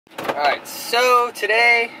Alright, so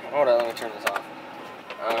today, hold on, let me turn this off.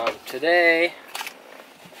 Today,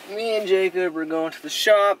 me and Jacob are going to the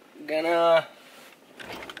shop, gonna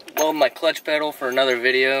load my clutch pedal for another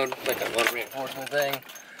video, like a load reinforcement thing.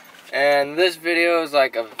 And this video is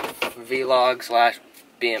like a vlog slash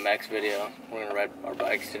BMX video. We're gonna ride our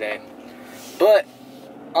bikes today. But,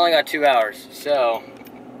 I only got 2 hours, so,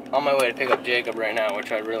 on my way to pick up Jacob right now,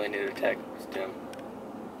 which I really need to text him.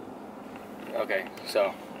 Okay,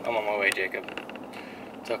 so, I'm on my way, Jacob.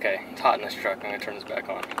 It's okay. It's hot in this truck. I'm gonna turn this back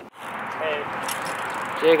on. Hey.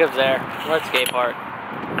 Jacob's there. We're at skate park.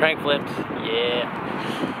 Crank flips.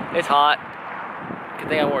 Yeah. It's hot. Good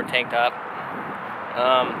thing I wore a tank top.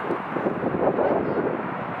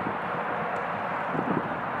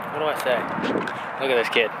 What do I say? Look at this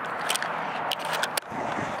kid.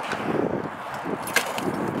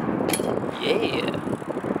 Yeah.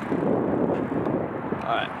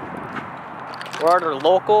 Alright. We're at our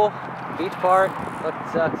local beach park. Look, it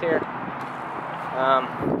sucks here.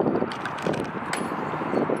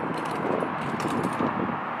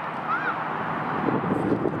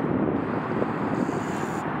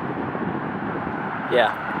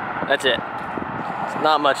 Yeah, that's it. It's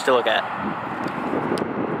not much to look at.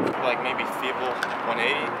 Like maybe feeble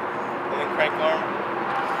 180 and then crank arm.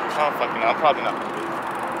 I don't fucking know. I'm probably not gonna be.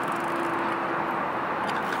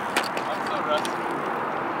 I'm so rusty.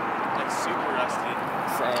 Like super rusty.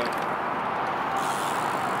 Same.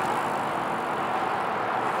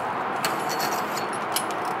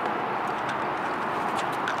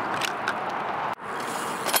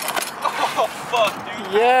 Oh fuck,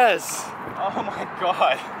 dude. Yes! Oh my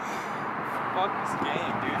god. Fuck this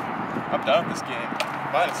game, dude. I'm done with this game.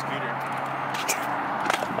 I'm buying a scooter.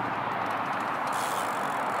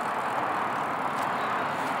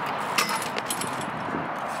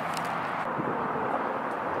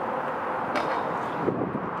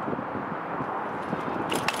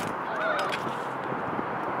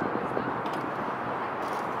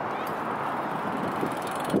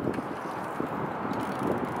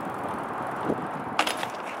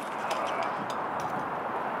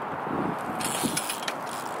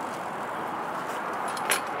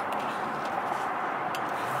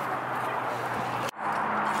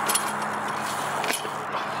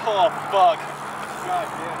 Oh fuck. God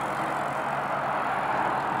damn.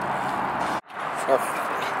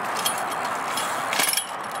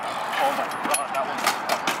 Oh my god, that was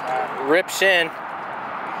fucking bad. Rip shin.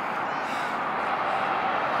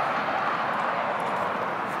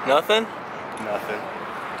 Nothing? Nothing.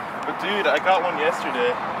 But dude, I got one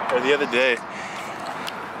yesterday, or the other day.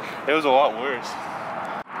 It was a lot worse.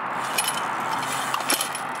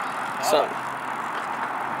 So.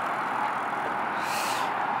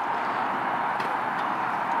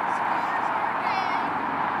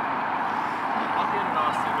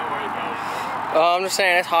 Oh, I'm just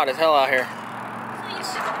saying it's hot as hell out here.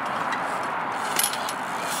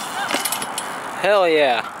 Hell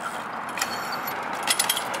yeah.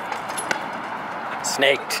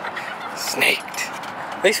 Snaked. Snaked.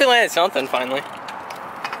 At least we landed something finally.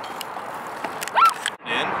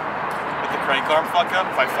 In with the crank arm fuck up.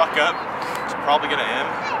 If I fuck up, it's probably gonna end.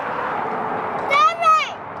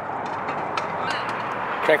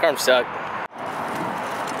 Crank arms suck.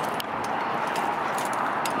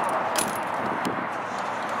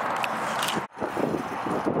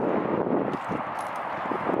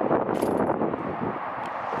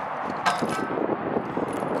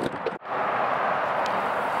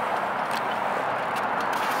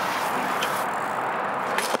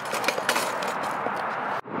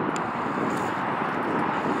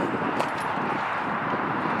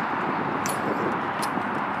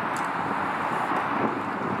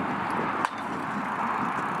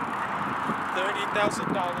 $30,000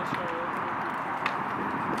 for it.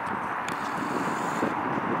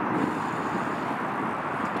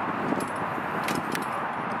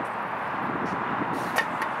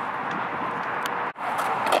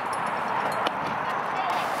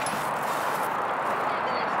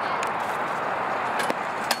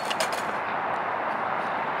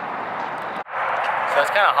 So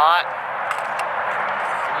it's kind of hot.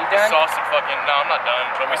 You done? Saw some fucking, no, I'm not done,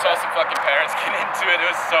 but we saw some fucking parents get into it. It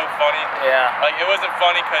was so funny. Yeah. Like, it wasn't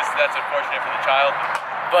funny because that's unfortunate for the child,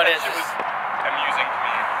 But it it was amusing to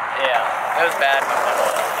me. Yeah, it was bad.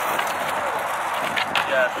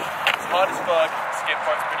 Yeah, it's hot as fuck. Skate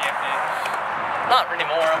park's pretty empty. Not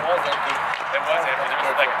anymore, it was empty. It was empty.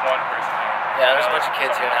 There was like one person there. Yeah, there's a bunch of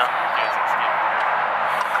kids here now. Kids and skateboarders.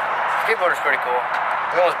 Skateboarder's pretty cool.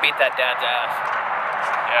 We almost beat that dad's ass.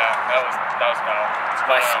 Yeah, that was kind of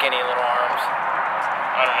My skinny little arms.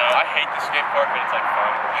 I don't know. I hate the skate park, but it's like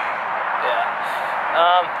fun.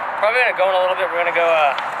 Yeah. Probably gonna go in a little bit. We're gonna go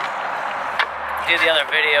do the other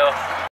video.